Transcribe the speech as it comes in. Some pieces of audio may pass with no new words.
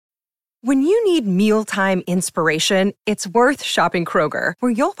When you need mealtime inspiration, it's worth shopping Kroger,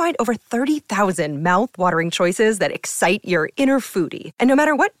 where you'll find over 30,000 mouth-watering choices that excite your inner foodie. And no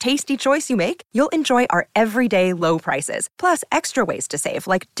matter what tasty choice you make, you'll enjoy our everyday low prices, plus extra ways to save,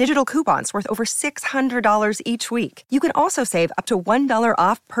 like digital coupons worth over $600 each week. You can also save up to $1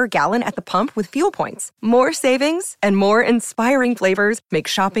 off per gallon at the pump with fuel points. More savings and more inspiring flavors make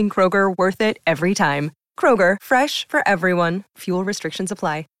shopping Kroger worth it every time. Kroger, fresh for everyone. Fuel restrictions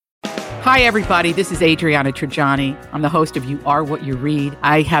apply. Hi, everybody. This is Adriana Trajani. I'm the host of You Are What You Read.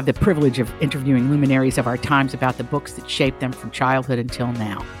 I have the privilege of interviewing luminaries of our times about the books that shaped them from childhood until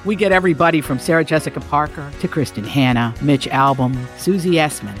now. We get everybody from Sarah Jessica Parker to Kristen Hanna, Mitch Albom, Susie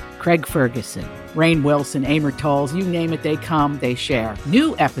Essman, Craig Ferguson, Rainn Wilson, Amor Tolls, you name it, they come, they share.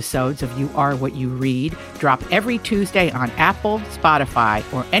 New episodes of You Are What You Read drop every Tuesday on Apple, Spotify,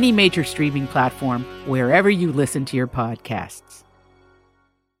 or any major streaming platform wherever you listen to your podcasts.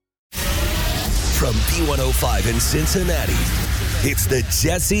 From B105 in Cincinnati, it's the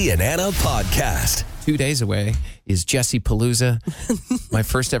Jesse and Anna podcast. 2 days away is Jesse Palooza, my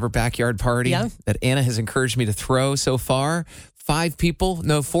first ever backyard party that Anna has encouraged me to throw so far. 4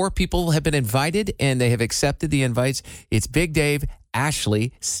 people have been invited, and they have accepted the invites. It's Big Dave,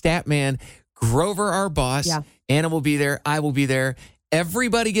 Ashley, Statman, Grover, our boss. Yeah. Anna will be there. I will be there.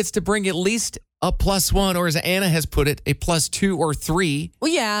 Everybody gets to bring at least a +1, or as Anna has put it, a +2 or 3.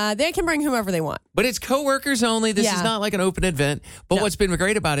 Well, yeah, they can bring whomever they want. But it's coworkers only. This is not like an open event. But what's been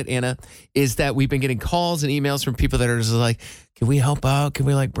great about it, Anna, is that we've been getting calls and emails from people that are just like, can we help out? Can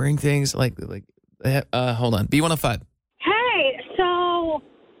we bring things? Hold on. B105. Hey, so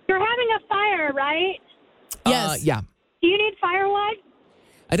you're having a fire, right? Yes. Yeah. Do you need firewood?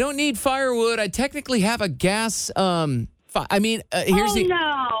 I don't need firewood. I technically have a gas. No.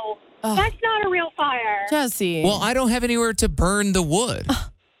 That's not a real fire. Jesse. Well, I don't have anywhere to burn the wood.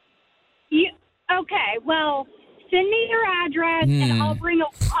 Okay, well, send me your address and I'll bring a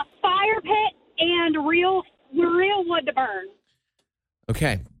fire pit and real wood to burn.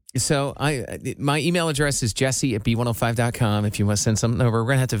 Okay. So my email address is jesse@b105.com if you want to send something over. We're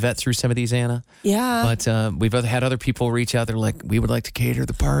going to have to vet through some of these, Anna. Yeah. But we've had other people reach out. They're like, we would like to cater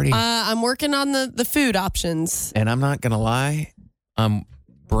the party. I'm working on the food options. And I'm not going to lie.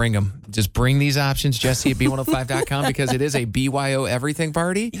 Bring them. Just bring these options, jesse@b105.com, because it is a BYO everything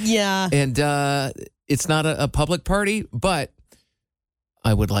party. Yeah. And it's not a public party, but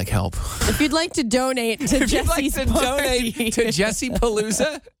I would like help. If you'd like to donate to Jesse's party. Donate to Jesse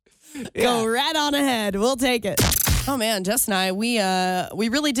Palooza, go right on ahead. We'll take it. Oh, man, Jess and I, we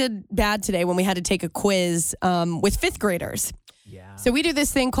really did bad today when we had to take a quiz with fifth graders. Yeah. So we do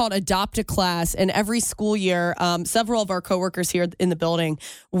this thing called Adopt a Class, and every school year, several of our coworkers here in the building,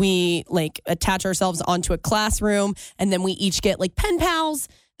 we attach ourselves onto a classroom, and then we each get pen pals.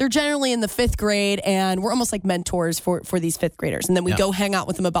 They're generally in the fifth grade, and we're almost like mentors for these fifth graders. And then we go hang out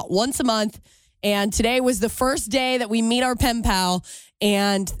with them about once a month. And today was the first day that we meet our pen pal.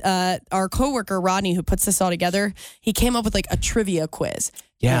 And our coworker, Rodney, who puts this all together, he came up with a trivia quiz.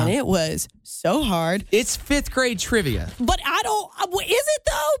 Yeah. And it was so hard. It's fifth grade trivia. But is it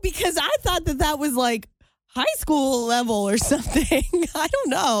though? Because I thought that was high school level or something. I don't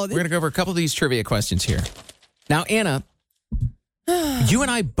know. We're going to go over a couple of these trivia questions here. Now, Anna, you and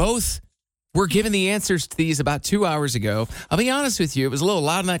I both were given the answers to these about 2 hours ago. I'll be honest with you. It was a little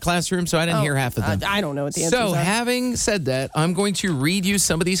loud in that classroom, so I didn't hear half of them. I don't know what the answers are. So having said that, I'm going to read you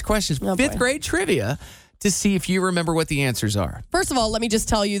some of these questions. Fifth grade trivia to see if you remember what the answers are. First of all, let me just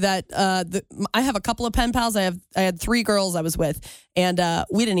tell you that I have a couple of pen pals. I had 3 girls I was with, and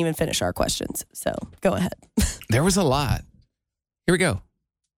we didn't even finish our questions. So go ahead. There was a lot. Here we go.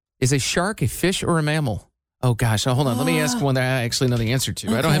 Is a shark a fish or a mammal? Oh, gosh. Hold on. Let me ask one that I actually know the answer to.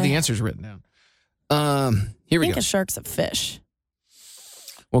 Okay. I don't have the answers written down. Here we go. I think a shark's a fish.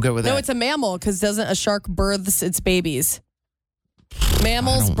 We'll go with that. No, it's a mammal, because doesn't a shark births its babies?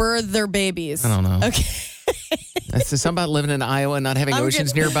 Mammals birth their babies. I don't know. Okay. That's something about living in Iowa and not having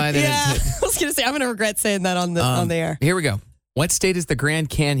oceans nearby. I was going to say, I'm going to regret saying that on the air. Here we go. What state is the Grand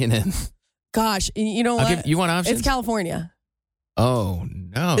Canyon in? Gosh, you know what? You want options? It's California. Oh,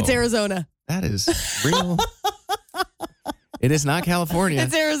 no. It's Arizona. That is real. It is not California.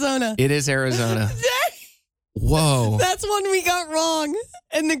 It's Arizona. It is Arizona. Whoa. That's one we got wrong.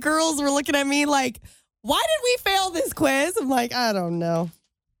 And the girls were looking at me like, why did we fail this quiz? I'm like, I don't know.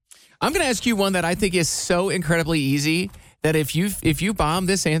 I'm going to ask you one that I think is so incredibly easy that if you bomb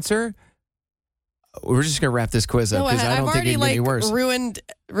this answer, we're just going to wrap this quiz up because I don't think it can be worse. Ruined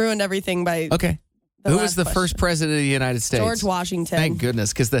everything by... Okay. Who was the first president of the United States? George Washington. Thank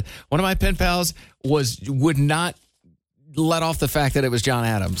goodness, because one of my pen pals would not let off the fact that it was John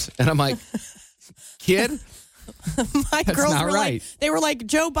Adams. And I'm like, kid, My that's girls not were right. like, they were like,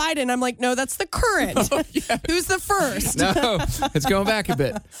 Joe Biden. I'm like, no, that's the current. Who's the first? No, it's going back a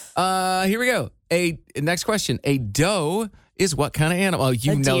bit. Here we go. Next question. A doe is what kind of animal? Oh,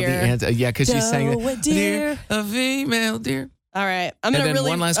 you A know deer. the answer. Yeah, because you sang Doe, it. a deer. A female deer. All right. I'm And going to then really.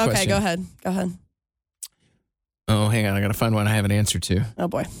 one last okay, question. go ahead. Oh, hang on. I got to find one I have an answer to. Oh,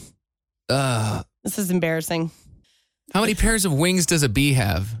 boy. How This is embarrassing. many pairs of wings does a bee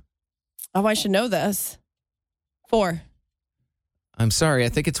have? Oh, I should know this. 4. I'm sorry. I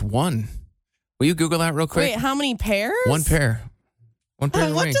think it's 1. Will you Google that real quick? Wait, how many pairs? 1 pair. 1 pair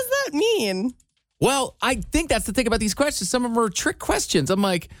of What wings. does that mean? Well, I think that's the thing about these questions. Some of them are trick questions. I'm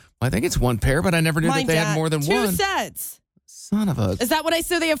like, well, I think it's 1 pair, but I never knew that they had more than 2 one. sets. Son of a... Is that what I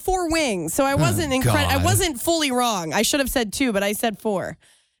said? They have 4 wings. So I wasn't I God. wasn't fully wrong. I should have said 2, but I said 4.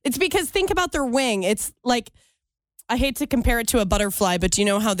 It's because think about their wing. It's like, I hate to compare it to a butterfly, but do you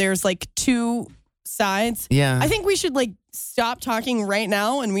know how there's like 2 sides? Yeah. I think we should like stop talking right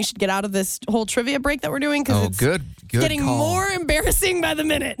now and we should get out of this whole trivia break that we're doing because Oh, it's good getting call. more embarrassing by the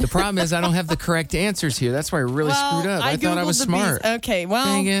minute. The problem is I don't have the correct answers here. That's why I really screwed up. I thought I Googled was the smart. bees. Okay, well,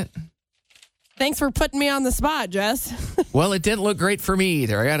 Dang it. thanks for putting me on the spot, Jess. Well, it didn't look great for me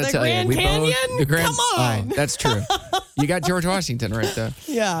either. I got to The tell Grand you. Canyon? Come on. All right, that's true. You got George Washington right there.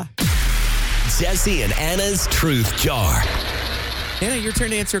 Yeah. Jesse and Anna's Truth Jar. Anna, your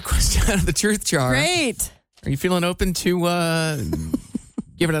turn to answer a question out of the truth jar. Great. Are you feeling open to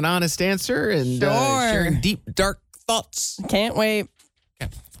giving an honest answer and Sure. sharing deep, dark thoughts? Can't wait.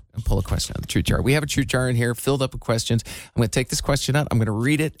 Okay. I'll pull a question out of the truth jar. We have a truth jar in here filled up with questions. I'm going to take this question out. I'm going to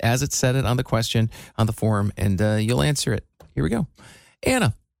read it as it said it on the question on the form, and you'll answer it. Here we go.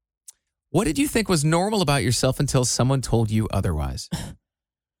 Anna, what did you think was normal about yourself until someone told you otherwise?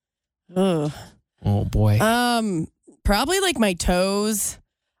 Ugh. Oh, boy. Probably like my toes.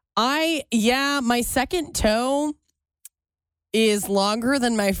 My second toe is longer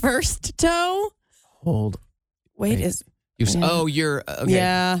than my first toe. Hold. Wait, Wait. yeah. You're okay.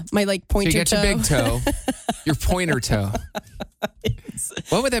 Yeah, my like So pointer you got toe. your big toe, your pointer toe.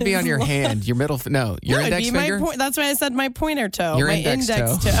 What would that be on your hand? Your middle? No, your No, it'd index be finger. that's why I said my pointer toe. Your my index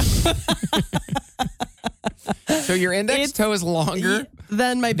toe. So your index It's- toe is longer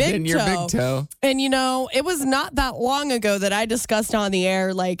than my big than your toe. big toe. And it was not that long ago that I discussed on the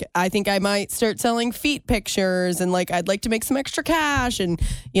air, like, I think I might start selling feet pictures and like, I'd like to make some extra cash and,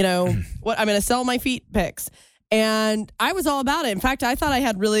 what I'm going to sell my feet pics. And I was all about it. In fact, I thought I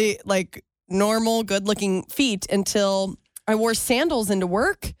had really like normal, good looking feet until I wore sandals into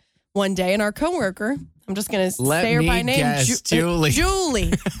work one day and our coworker, I'm just going to Let say her me by name. guess, Julie.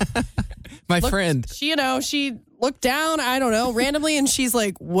 Julie. My friend. She looked down, I don't know, randomly, and she's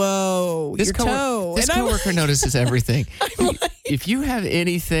like, whoa, This your toe. This And I'm coworker notices everything. If you have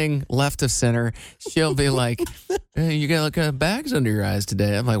anything left of center, she'll be like, hey, you got like bags under your eyes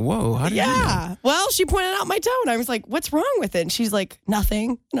today. I'm like, whoa, how did you know? Yeah. Well, she pointed out my toe and I was like, what's wrong with it? And she's like,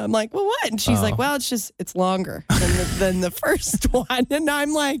 nothing. And I'm like, well, what? And she's like, well, it's longer than the first one. And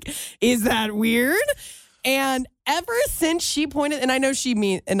I'm like, is that weird? And ever since she pointed, and I know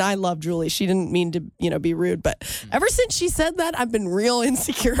and I love Julie. She didn't mean to, be rude, but ever since she said that, I've been real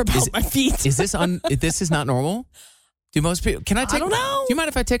insecure about my feet. Is this this is not normal? Do most people, I don't know. Do you mind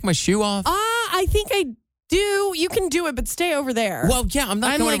if I take my shoe off? I think I do. You can do it, but stay over there. Well, yeah, I'm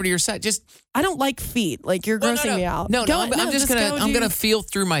not going over to your side. Just I don't like feet. Like you're grossing me out. No, I'm just go gonna feel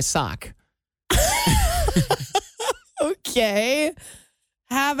through my sock. Okay.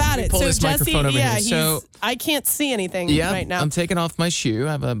 Have at it. pull So this Jesse, microphone over here. So- I can't see anything Yeah, right now. I'm taking off my shoe.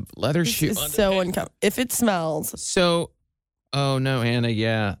 I have a leather shoe. It's so uncomfortable. If it smells, So, oh no, Anna,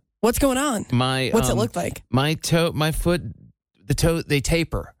 yeah, what's going on? What's it look like? My toe, my foot, the toe, they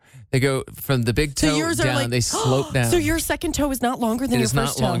taper. They go from the big toe So yours down. are like They slope down. So your second toe is not longer than It your is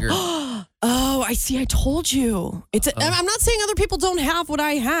first not toe. longer. Oh, I see. I told you. I'm not saying other people don't have what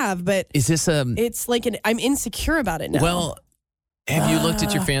I have, but Is this it's like I'm insecure about it now. Well, have you looked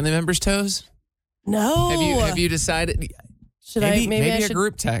at your family members' toes? no. Have you decided? Should maybe I a should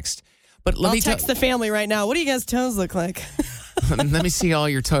group text. But let I'll me text the family right now. What do you guys' toes look like? let me see all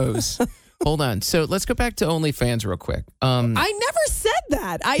your toes. Hold on. So let's go back to OnlyFans real quick. I never said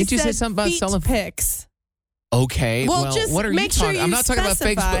that. I Did you said say something about feet selling pics. Okay. Well, just what are make you sure talking? you I'm not talking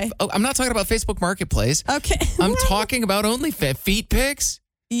specify. about Facebook. Oh, I'm not talking about Facebook Marketplace. Okay. I'm talking about OnlyFans feet pics.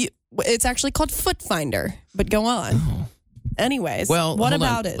 It's actually called Foot Finder, but go on. Oh. Anyways, Well, what hold on.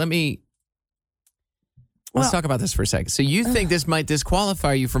 about it? Let's talk about this for a second. So you think this might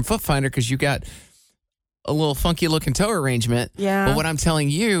disqualify you from Foot Finder because you got a little funky looking toe arrangement. Yeah. But what I'm telling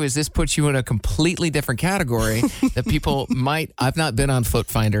you is this puts you in a completely different category that people might. I've not been on Foot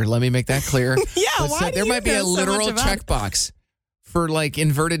Finder. Let me make that clear. Yeah, But why do there you might be know a so literal much about- checkbox for like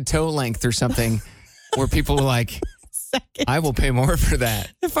inverted toe length or something where people are like, I will pay more for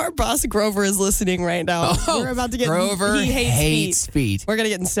that. If our boss Grover is listening right now, we're about to get. Grover he hates feet. feet. We're gonna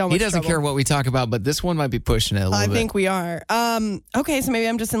get in so much. He doesn't trouble. care what we talk about, but this one might be pushing it a little I bit. think we are. Okay, so maybe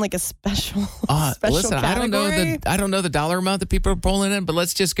I'm just in like a special. special Listen, category. I don't know the dollar amount that people are pulling in, but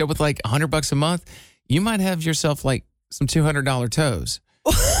let's just go with like $100 a month. You might have yourself like some $200 toes.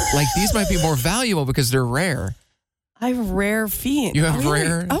 Like these might be more valuable because they're rare. I have rare feet. You have Really?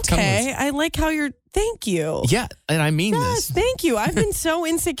 rare Okay, toes. I like how you're. Thank you. Yeah, and I mean Yes, this. thank you. I've been so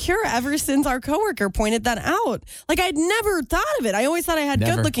insecure ever since our coworker pointed that out. Like I'd never thought of it. I always thought I had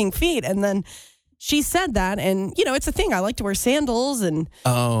Never. good-looking feet, and then she said that, and it's a thing. I like to wear sandals, and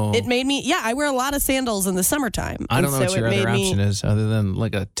Oh, it made me. Yeah, I wear a lot of sandals in the summertime. I don't know and what so your it other made option is other than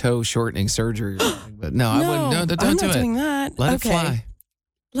like a toe shortening surgery. Or something. But no, I wouldn't. No, don't I'm do not it. doing that. Let okay. it fly.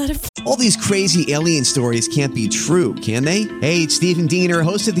 Let it. All these crazy alien stories can't be true, can they? Hey, it's Stephen Diener,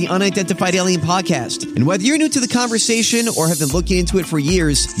 host of the Unidentified Alien Podcast. And whether you're new to the conversation or have been looking into it for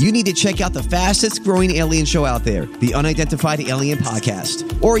years, you need to check out the fastest growing alien show out there, the Unidentified Alien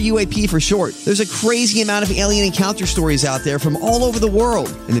Podcast, or UAP for short. There's a crazy amount of alien encounter stories out there from all over the world.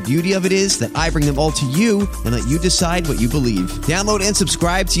 And the beauty of it is that I bring them all to you and let you decide what you believe. Download and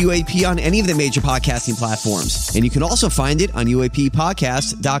subscribe to UAP on any of the major podcasting platforms. And you can also find it on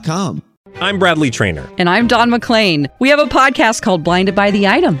UAPpodcast.com. I'm Bradley Trainer. And I'm Don McClain. We have a podcast called Blinded by the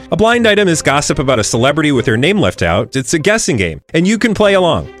Item. A blind item is gossip about a celebrity with their name left out. It's a guessing game, and you can play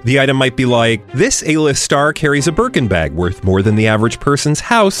along. The item might be like, this A-list star carries a Birkin bag worth more than the average person's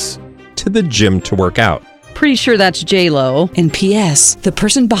house to the gym to work out. Pretty sure that's J-Lo. And P.S. the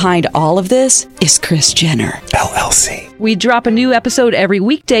person behind all of this is Kris Jenner, LLC. We drop a new episode every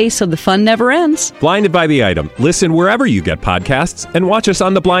weekday so the fun never ends. Blinded by the Item. Listen wherever you get podcasts and watch us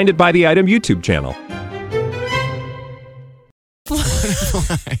on the Blinded by the Item YouTube channel.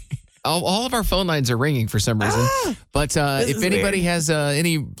 All of our phone lines are ringing for some reason. But if anybody has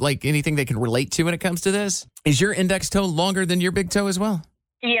anything they can relate to when it comes to this, is your index toe longer than your big toe as well?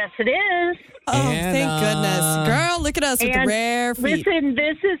 Yes, it is. Oh, And, thank goodness, girl! Look at us with the And rare feet. Listen,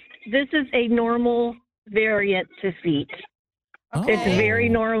 this is a normal variant to feet. It's very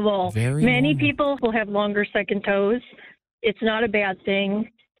normal. Very Many normal. people will have longer second toes. It's not a bad thing.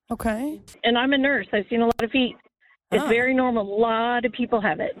 Okay. And I'm a nurse. I've seen a lot of feet. It's very normal. A lot of people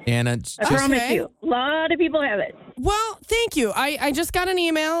have it. Anna, I promise you. A lot of people have it. Well, thank you. I just got an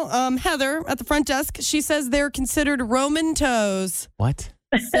email. Heather at the front desk. She says they're considered Roman toes. what?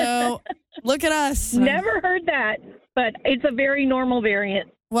 So look at us. Never heard that, but it's a very normal variant.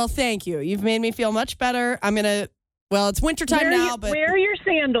 Well, thank you. You've made me feel much better. I'm gonna. Well, it's wintertime now, but wear your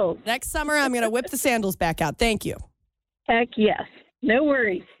sandals. next summer I'm gonna whip the sandals back out. Thank you. Heck yes. No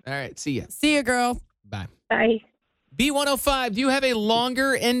worries. All right, see ya. See you, girl. Bye. Bye. B105, do you have a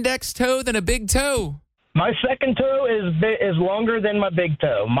longer index toe than a big toe? My second toe is longer than my big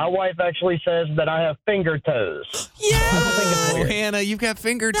toe. My wife actually says that I have finger toes. Yeah. Oh, Hannah, you've got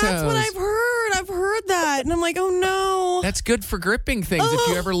finger toes. That's what I've heard. I've heard that, and I'm like, oh no. That's good for gripping things if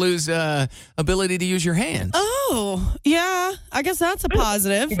you ever lose ability to use your hands. Oh, yeah. I guess that's a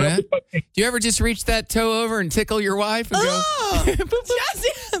positive. Yeah? Do you ever just reach that toe over and tickle your wife and Oh,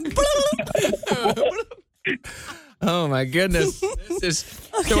 Jesse. Oh my goodness! This is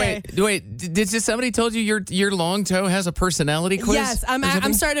Okay. wait. Did somebody told you your long toe has a personality quiz? Yes,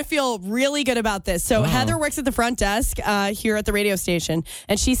 I'm starting to feel really good about this. So Heather works at the front desk here at the radio station,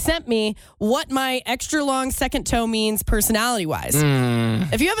 and she sent me what my extra long second toe means personality-wise.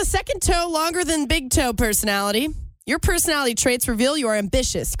 If you have a second toe longer than big toe personality, your personality traits reveal you are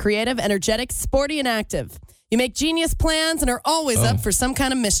ambitious, creative, energetic, sporty, and active. You make genius plans and are always up for some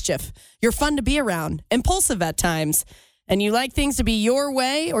kind of mischief. You're fun to be around, impulsive at times, and you like things to be your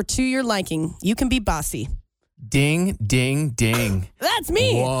way or to your liking. You can be bossy. Ding, ding, ding. That's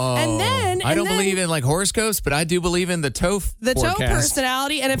me. Whoa. I don't believe in like horoscopes, but I do believe in the toe the forecast. toe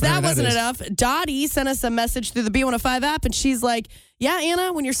personality. And if Whatever that wasn't is. enough, Dottie sent us a message through the B105 app, and she's like, yeah,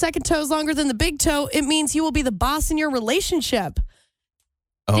 Anna, when your second toe is longer than the big toe, it means you will be the boss in your relationship.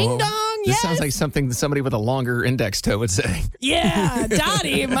 Ding dong, This yes. sounds like something that somebody with a longer index toe would say. Yeah,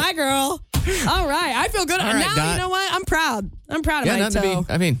 Dottie, my girl. All right, I feel good. All right, now, Dot. You know what? I'm proud. I'm proud of my not to toe.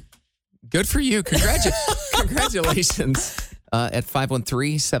 be. I mean, good for you. Congratulations. At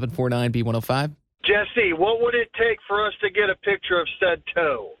 513-749-B105. Jesse, what would it take for us to get a picture of said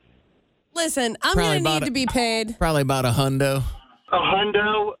toe? Listen, I'm Probably going to about need to be paid. Probably about $100. A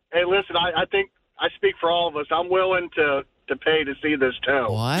hundo? Hey, listen, I think I speak for all of us. I'm willing to pay to see this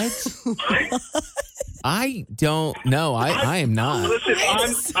toe. What? I don't know. I am not. Listen,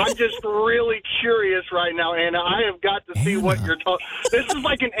 I'm just really curious right now, Anna. I have got to see what you're talking. This is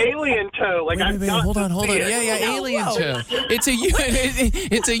like an alien toe. Like wait, hold on. Yeah, alien toe. It's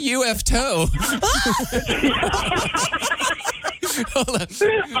a UF toe. Hold on.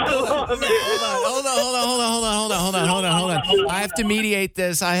 Hold on. I have to mediate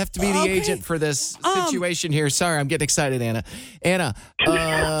this. I have to be the agent for this situation here. Sorry, I'm getting excited, Anna. Anna, do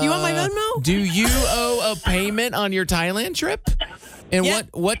you want my Venmo? Do you owe a payment on your Thailand trip? And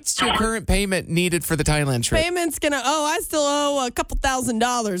what's your current payment needed for the Thailand trip? Payment's I still owe a couple $1,000 on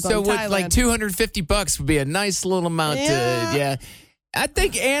Thailand. So like $250 would be a nice little amount to I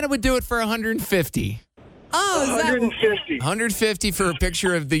think Anna would do it for $150. Oh, is 150. 150 for a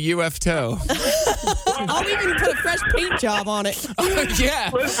picture of the UF toe. I'll even put a fresh paint job on it.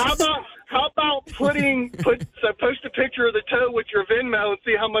 Yeah. How about post a picture of the toe with your Venmo and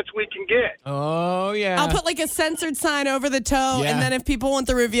see how much we can get? Oh, yeah. I'll put like a censored sign over the toe, and then if people want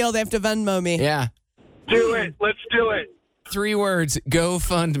the reveal, they have to Venmo me. Yeah. Do it. Let's do it. 3 words,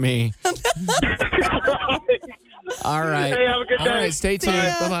 GoFundMe. All right. Hey, have a good day. All right, stay tuned.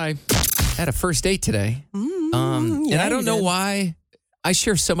 Bye-bye. I had a first date today. And I don't know why. I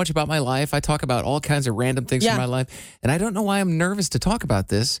share so much about my life. I talk about all kinds of random things from my life. And I don't know why I'm nervous to talk about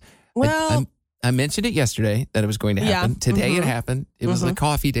this. Well, I mentioned it yesterday that it was going to happen. Today it happened. It was a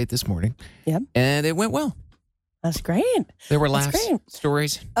coffee date this morning. Yep. And it went well. That's great. There were laughs,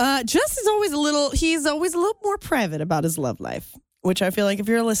 stories. Jess is always he's always a little more private about his love life, which I feel like if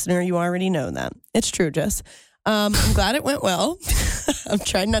you're a listener, you already know that. It's true, Jess. I'm glad it went well. I'm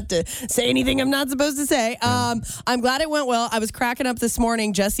trying not to say anything I'm not supposed to say. I'm glad it went well. I was cracking up this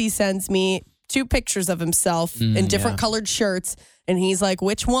morning. Jesse sends me 2 pictures of himself in different colored shirts. And he's like,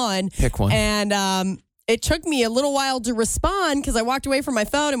 which one? Pick one. And it took me a little while to respond because I walked away from my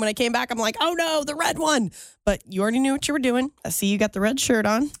phone. And when I came back, I'm like, oh, no, the red one. But you already knew what you were doing. I see you got the red shirt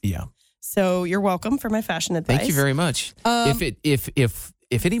on. Yeah. So you're welcome for my fashion advice. Thank you very much.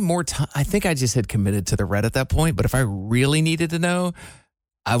 If any more time, I think I just had committed to the red at that point. But if I really needed to know,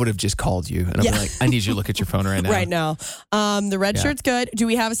 I would have just called you. And I'd be like, I need you to look at your phone right now. Right now. The red shirt's good. Do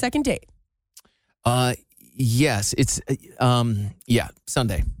we have a second date? Yes. It's,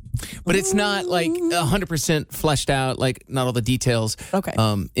 Sunday. But it's not like 100% fleshed out, like not all the details. Okay.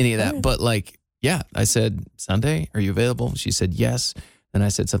 Any of that. But like, I said, Sunday, are you available? She said, yes. And I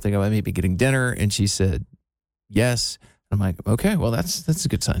said something about maybe getting dinner. And she said, yes. I'm like, okay, well, that's a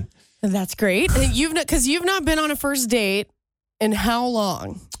good sign. That's great. Because you've not been on a first date in how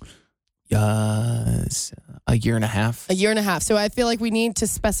long? A year and a half. A year and a half. So I feel like we need to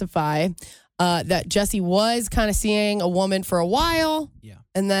specify that Jesse was kind of seeing a woman for a while. Yeah.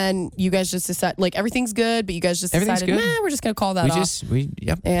 And then you guys just decided, like, everything's good, but you guys just decided, we're just going to call that off.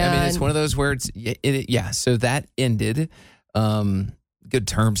 Yep. I mean, it's one of those words. So that ended. Good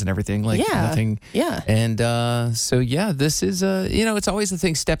terms and everything, like nothing. Yeah. And this is it's always the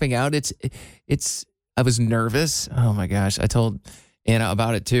thing stepping out. I was nervous. Oh my gosh. I told Anna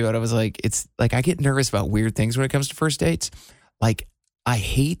about it too. And I was like, it's like I get nervous about weird things when it comes to first dates. Like I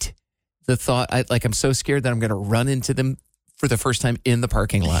hate the thought, I'm so scared that I'm gonna run into them for the first time in the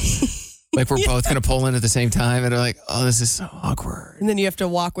parking lot. Like we're both going to pull in at the same time and they're like, oh, this is so awkward. And then you have to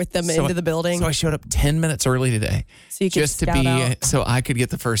walk with them into the building. So I showed up 10 minutes early today. So you could just to be out. So I could get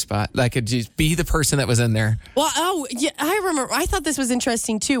the first spot. I could just be the person that was in there. Well, I remember. I thought this was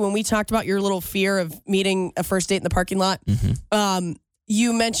interesting too when we talked about your little fear of meeting a first date in the parking lot. Mm-hmm.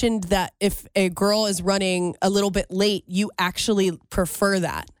 You mentioned that if a girl is running a little bit late, you actually prefer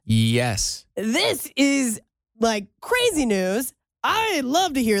that. Yes. This is like crazy news. I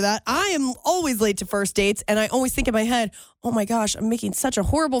love to hear that. I am always late to first dates, and I always think in my head, oh my gosh, I'm making such a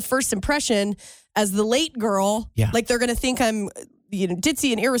horrible first impression as the late girl. Yeah. Like they're going to think I'm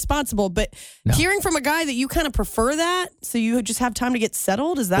ditzy and irresponsible. But hearing from a guy that you kind of prefer that, so you just have time to get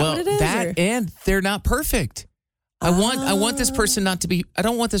settled, is that what it is? And they're not perfect. I want this person I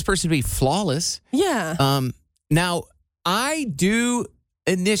don't want this person to be flawless. Yeah. Now, I do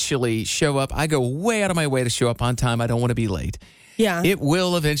initially show up. I go way out of my way to show up on time. I don't want to be late. Yeah. It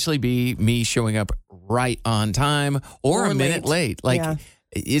will eventually be me showing up right on time or a minute late. Like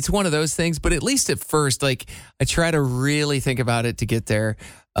it's one of those things, but at least at first, like I try to really think about it to get there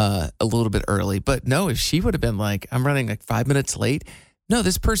a little bit early. But no, if she would have been like, I'm running like 5 minutes late. No,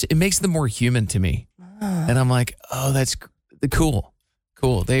 this person, it makes them more human to me. And I'm like, oh, that's cool.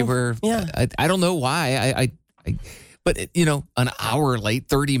 They were, I don't know why. But an hour late,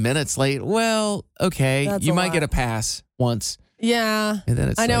 30 minutes late. Well, okay, you might get a pass once. Yeah. And then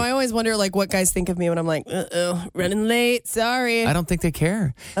it's I know. like- I always wonder like what guys think of me when I'm like, running late. Sorry. I don't think they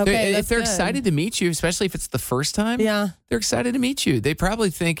care. Okay, if that's they're good. excited to meet you, especially if it's the first time, Yeah. they're excited to meet you. They probably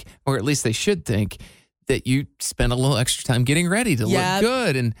think, or at least they should think, that you spend a little extra time getting ready to Yeah. look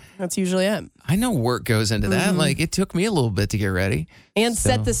good. And That's usually it. I know work goes into that. Mhm. Like, it took me a little bit to get ready. And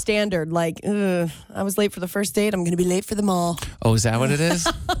So- set the standard. Like, I was late for the first date. I'm going to be late for them all. Oh, is that what it is?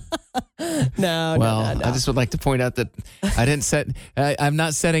 No, Well, no. I just would like to point out that I didn't set. I'm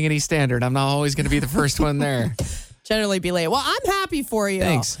not setting any standard. I'm not always going to be the first one there. Generally be late. Well, I'm happy for you.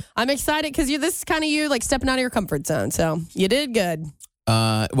 Thanks. I'm excited because this is kind of you like stepping out of your comfort zone. So you did good.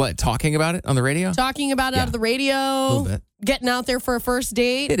 What, talking about it on the radio? Talking about it out of the radio. A little bit. Getting out there for a first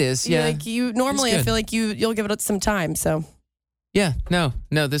date. It is, yeah. Like you normally, It's I good. feel like you'll give it some time. So Yeah, no.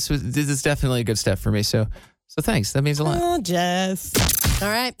 This is definitely a good step for me. So thanks. That means a lot. Oh, Jess. All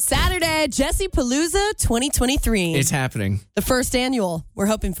right. Saturday, Jesse Palooza 2023. It's happening. The first annual. We're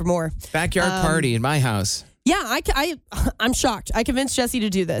hoping for more. Backyard party in my house. Yeah, I'm shocked. I convinced Jesse to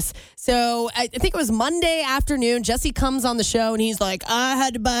do this. So I think it was Monday afternoon. Jesse comes on the show and he's like, I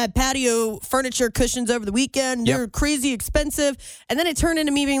had to buy patio furniture cushions over the weekend. Yep. They're crazy expensive. And then it turned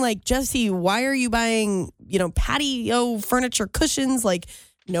into me being like, Jesse, why are you buying, patio furniture cushions? Like,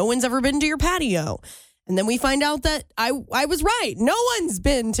 no one's ever been to your patio. And then we find out that I was right. No one's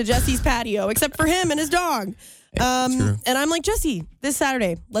been to Jesse's patio except for him and his dog. True. And I'm like, Jesse, this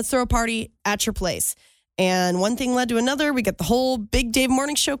Saturday, let's throw a party at your place. And one thing led to another. We got the whole Big Dave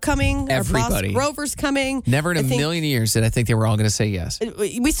Morning Show coming. Everybody. Our boss Grover's coming. Never in a million years did I think they were all going to say yes.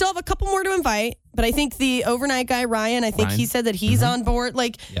 We still have a couple more to invite, but I think the overnight guy, Ryan, I think he said that he's on board.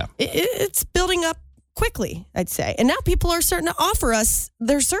 Like, it's building up quickly, I'd say. And now people are starting to offer us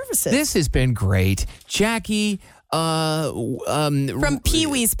their services. This has been great. Jackie, from Pee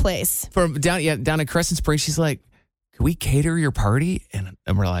Wee's place. From down in Crescent Springs, she's like, can we cater your party?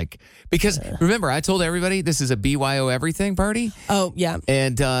 And we're like, because remember, I told everybody this is a BYO everything party. Oh, yeah.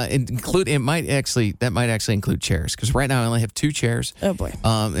 And that might actually include chairs, because right now I only have 2 chairs. Oh, boy.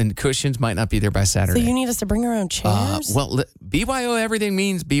 And cushions might not be there by Saturday. So you need us to bring our own chairs? BYO everything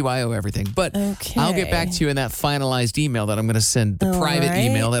means BYO everything. But I'll get back to you in that finalized email that I'm going to send, the private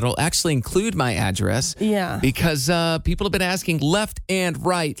email that'll actually include my address. Yeah. Because people have been asking left and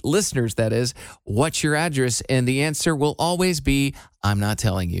right, listeners that is, what's your address? And the answer will always be, I'm not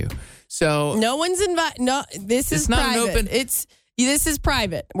telling you. So no one's invited. No, this is it's not private. an open. This is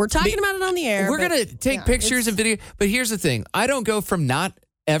private. We're talking about it on the air. We're going to take pictures and video. But here's the thing. I don't go from not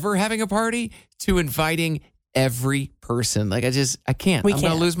ever having a party to inviting every person. Like I can't. I'm going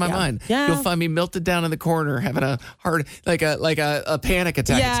to lose my mind. Yeah. You'll find me melted down in the corner having a heart, like a panic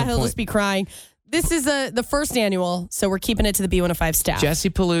attack at Yeah, some he'll point. just be crying. This is the first annual, so we're keeping it to the B105 staff. Jesse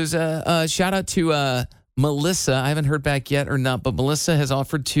Palooza. Shout out to Melissa. I haven't heard back yet or not, but Melissa has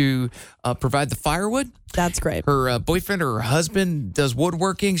offered to provide the firewood. That's great. Her boyfriend or her husband does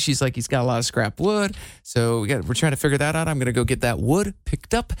woodworking. She's like, he's got a lot of scrap wood. So we're trying to figure that out. I'm going to go get that wood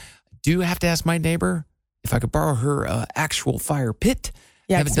picked up. Do have to ask my neighbor if I could borrow her actual fire pit.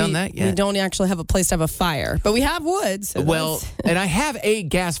 Yeah, haven't done that yet. We don't actually have a place to have a fire, but we have wood. So and I have a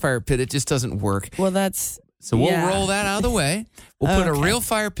gas fire pit. It just doesn't work. Well, that's... So we'll roll that out of the way. We'll put a real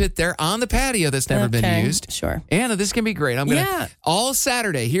fire pit there on the patio that's never been used. Sure. Anna, this can be great. I'm going to, all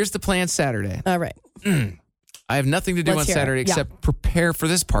Saturday, here's the plan Saturday. All right. I have nothing to do Let's on hear it. Saturday Yeah. except prepare for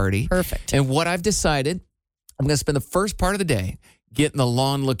this party. Perfect. And what I've decided, I'm going to spend the first part of the day getting the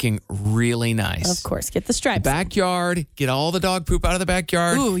lawn looking really nice. Of course. Get the stripes. Backyard, get all the dog poop out of the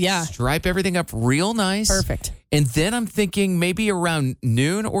backyard. Ooh, yeah. Stripe everything up real nice. Perfect. And then I'm thinking maybe around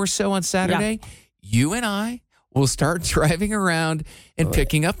noon or so on Saturday, you and I will start driving around and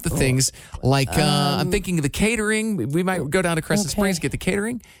picking up the things. Like I'm thinking of the catering. We might go down to Crescent Springs, get the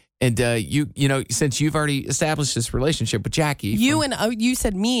catering. And you know, since you've already established this relationship with Jackie. You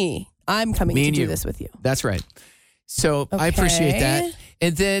said me. I'm coming to do this with you. That's right. So I appreciate that.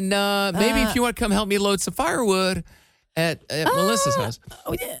 And then maybe if you want to come help me load some firewood at Melissa's house.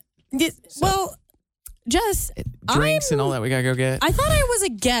 Oh, yeah. Well, Jess, drinks and all that we got to go get. I thought I was a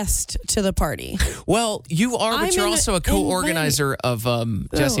guest to the party. Well, you are, but you're also a co-organizer of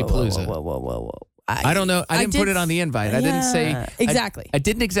Jesse Palooza. Whoa. I don't know. I didn't put it on the invite. I didn't say exactly. I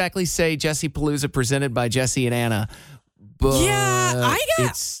didn't exactly say Jesse Palooza presented by Jesse and Anna. But yeah,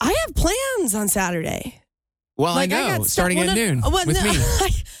 I have plans on Saturday. Well, I know. Starting at noon with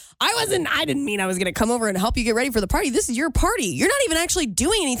me. I didn't mean I was going to come over and help you get ready for the party. This is your party. You're not even actually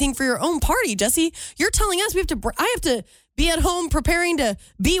doing anything for your own party, Jesse. You're telling us I have to be at home preparing to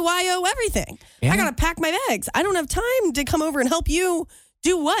BYO everything. Yeah. I got to pack my bags. I don't have time to come over and help you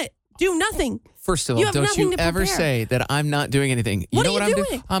do what? Do nothing. First of all, You have don't nothing you to ever prepare. say that I'm not doing anything. What You know are what you I'm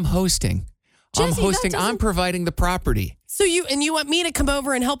doing? I'm hosting. I'm Jesse, that hosting. I'm doesn't- providing the property. So you want me to come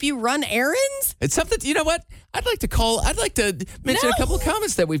over and help you run errands? It's something, you know what? I'd like to mention a couple of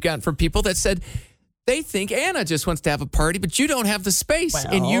comments that we've gotten from people that said they think Anna just wants to have a party, but you don't have the space.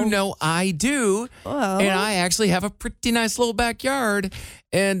 And you know I do. And I actually have a pretty nice little backyard.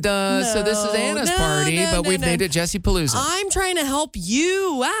 And so this is Anna's party, but we've named it Jesse Palooza. I'm trying to help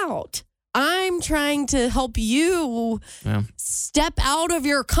you out. I'm trying to help you step out of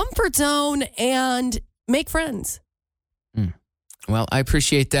your comfort zone and make friends. Well, I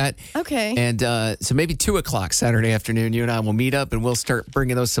appreciate that. Okay. And so maybe 2 o'clock Saturday afternoon, you and I will meet up and we'll start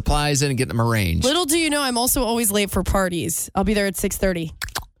bringing those supplies in and getting them arranged. Little do you know, I'm also always late for parties. I'll be there at 6:30.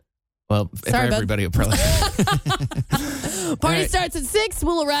 Well, Sorry, bud. everybody will probably. Party starts at 6.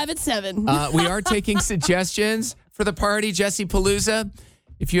 We'll arrive at 7. We are taking suggestions for the party, Jesse Palooza.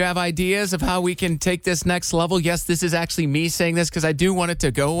 If you have ideas of how we can take this next level, yes, this is actually me saying this because I do want it to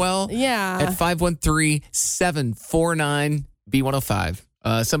go well. Yeah. At 513-749-B105.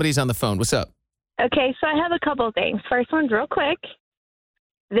 Somebody's on the phone. What's up? Okay, so I have a couple of things. First one's real quick.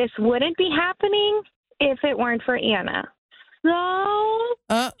 This wouldn't be happening if it weren't for Anna. So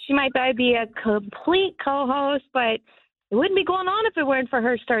she might be a complete co-host, but it wouldn't be going on if it weren't for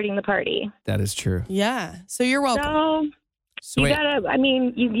her starting the party. That is true. Yeah. So you're welcome. So you gotta, I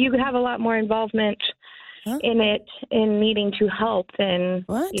mean, you have a lot more involvement in it in needing to help than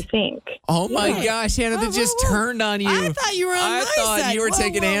you think. Oh my gosh, Anna, that just turned on you. I thought you were on my side. I thought you were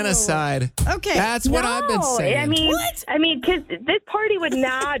taking Anna's side. Okay. That's what I've been saying. I mean, because this party would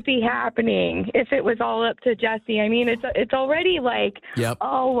not be happening if it was all up to Jesse. I mean, it's already like,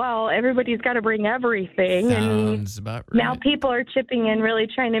 oh, well, everybody's got to bring everything. Sounds about right. Now people are chipping in, really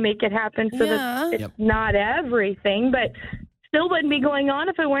trying to make it happen so that it's not everything, but still wouldn't be going on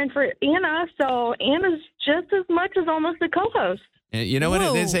if it weren't for Anna. So Anna's just as much as almost a co-host. You know what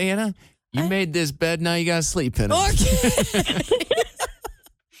it is, Anna? You made this bed, now you got to sleep in it. I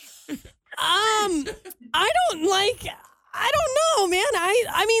don't know, man.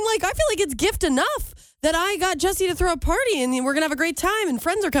 I mean, like, I feel like it's gift enough that I got Jesse to throw a party and we're going to have a great time and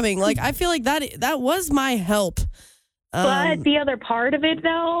friends are coming. Like, I feel like that was my help. But the other part of it,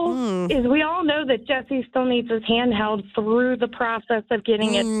 though, is we all know that Jesse still needs his hand held through the process of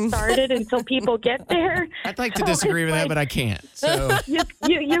getting it started until people get there. I'd like to disagree with that, but I can't. So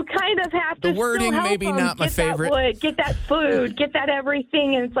you kind of have to. The wording still help maybe him not my get favorite. That wood, get that food, get that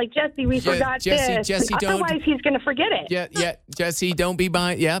everything, and it's like, Jesse, we forgot this. Jesse, otherwise, he's going to forget it. Yeah, Jesse, don't be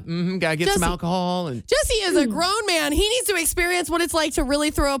buying. Gotta get some alcohol. And Jesse is a grown man. He needs to experience what it's like to really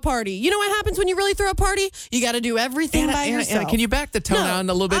throw a party. You know what happens when you really throw a party? You got to do everything by yourself. Anna, can you back the tone on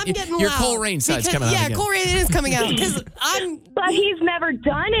a little bit? I'm getting Your loud. Cole Rain side's coming out. Yeah, again. Cole Rain is coming out because But he's never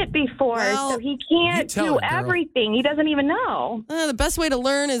done it before, so he can't do everything. He doesn't even know. The best way to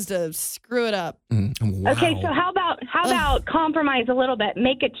learn is to screw it up. Wow. Okay, so how about compromise a little bit?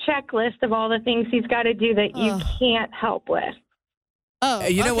 Make a checklist of all the things he's got to do that you can't help with. Oh,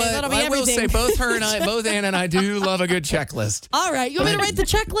 you know what? That'll be I will say both Anna and I do love a good checklist. All right. You want me to write the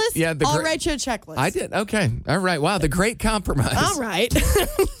checklist? Yeah. I'll write you a checklist. I did. Okay. All right. Wow. The great compromise. All right.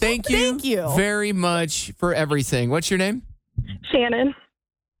 Thank you very much for everything. What's your name? Shannon.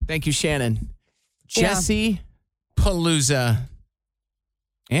 Thank you, Shannon. Jesse Palooza.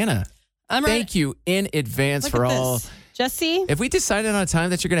 Anna, thank you in advance for all. Jesse? Have we decided on a time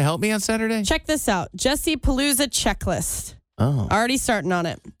that you're going to help me on Saturday? Check this out. Jesse Palooza checklist. Oh. Already starting on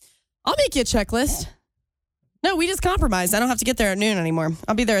it. I'll make you a checklist. No, we just compromised. I don't have to get there at noon anymore.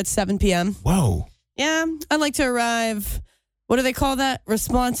 I'll be there at 7 p.m. Whoa. Yeah, I like to arrive, what do they call that?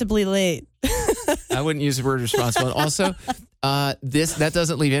 Responsibly late. I wouldn't use the word responsible. Also, that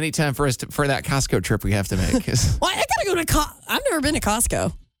doesn't leave any time for us for that Costco trip we have to make. Well, I gotta go to I've never been to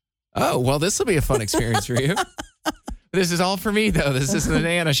Costco. Oh, well, this will be a fun experience for you. This is all for me, though. This isn't an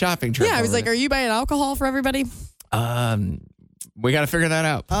Anna shopping trip. Yeah, I was like, are you buying alcohol for everybody? We got to figure that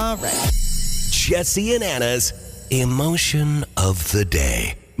out. All right. Jesse and Anna's emotion of the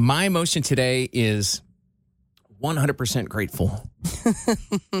day. My emotion today is 100% grateful.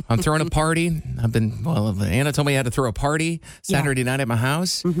 I'm throwing a party. Anna told me I had to throw a party Saturday night at my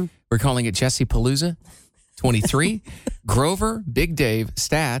house. Mm-hmm. We're calling it Jesse Palooza 23. Grover, Big Dave,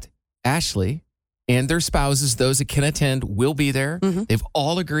 Stat, Ashley, and their spouses, those that can attend, will be there. Mm-hmm. They've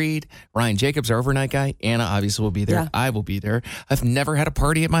all agreed. Ryan Jacobs, our overnight guy. Anna obviously will be there. Yeah. I will be there. I've never had a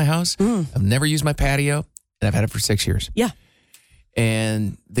party at my house. I've never used my patio, and I've had it for 6 years. Yeah.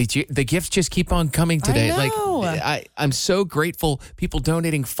 And the gifts just keep on coming today. I know. Like I'm so grateful. People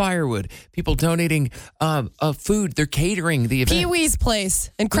donating firewood, people donating food. They're catering the event. Pee-wee's Place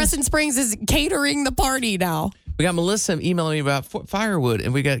in Crescent Springs is catering the party now. We got Melissa emailing me about firewood,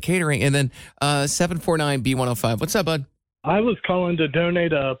 and we got catering. And then 749B105. What's up, bud? I was calling to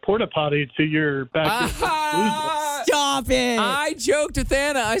donate a porta potty to your backyard. Stop it. I joked with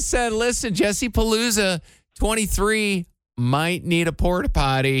Anna. I said, listen, Jesse Palooza, 23, might need a porta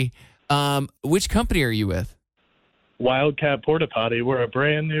potty. Which company are you with? Wildcat Porta Potty. We're a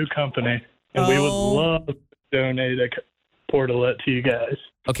brand new company, and we would love to donate a portalet to you guys.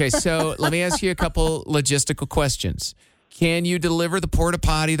 Okay, so let me ask you a couple logistical questions. Can you deliver the porta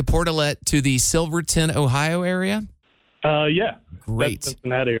potty, the portalet, to the Silverton, Ohio area? Yeah. Great. That's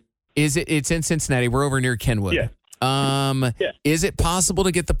Cincinnati. It's in Cincinnati. We're over near Kenwood. Yeah. Is it possible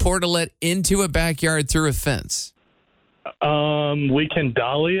to get the portalet into a backyard through a fence? We can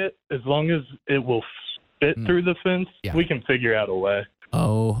dolly it as long as it will fit through the fence. Yeah. We can figure out a way.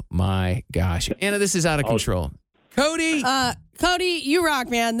 Oh my gosh, Anna, this is out of control. Cody, you rock,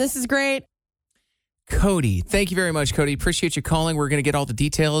 man. This is great. Cody, thank you very much, Cody. Appreciate you calling. We're going to get all the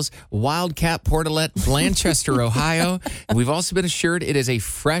details. Wildcat Portalet, Blanchester, Ohio. And we've also been assured it is a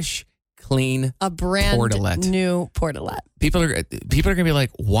fresh, clean, a brand portalet. New portalet. People are going to be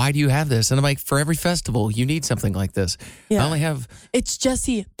like, why do you have this? And I'm like, for every festival, you need something like this. Yeah. I only have... It's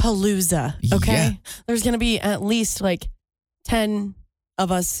Jesse Palooza, okay? Yeah. There's going to be at least like 10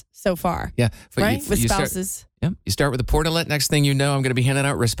 of us so far. Yeah. Right? With spouses. You start with a portalet. Next thing you know, I'm going to be handing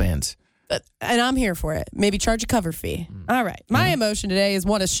out wristbands. And I'm here for it. Maybe charge a cover fee. All right. My emotion today is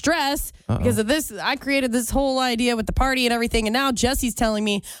one of stress because of this. I created this whole idea with the party and everything. And now Jesse's telling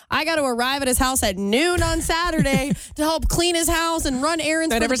me I got to arrive at his house at noon on Saturday to help clean his house and run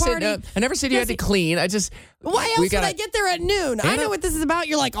errands for the party. I never said you had to clean. I just... Why else would I get there at noon? I know what this is about.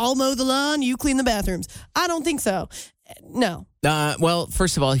 You're like, I'll mow the lawn, you clean the bathrooms. I don't think so. No. Well,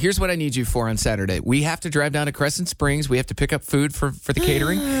 first of all, here's what I need you for on Saturday. We have to drive down to Crescent Springs. We have to pick up food for the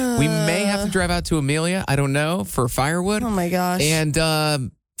catering. We may have to drive out to Amelia. I don't know, for firewood. Oh, my gosh.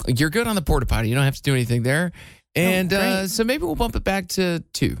 And you're good on the porta potty. You don't have to do anything there. And so maybe we'll bump it back to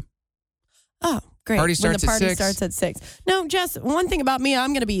 2. Oh, great. Party starts when the party at 6. starts at 6. No, Jess, one thing about me, I'm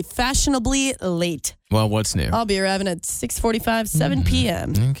going to be fashionably late. Well, what's new? I'll be arriving at 6:45, 7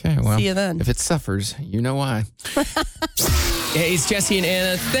 p.m. Okay, well. See you then. If it suffers, you know why. Hey, it's Jesse and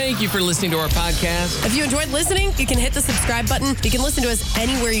Anna. Thank you for listening to our podcast. If you enjoyed listening, you can hit the subscribe button. You can listen to us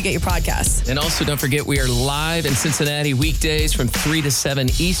anywhere you get your podcasts. And also, don't forget, we are live in Cincinnati weekdays from 3 to 7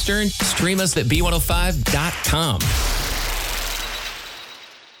 Eastern. Stream us at B105.com.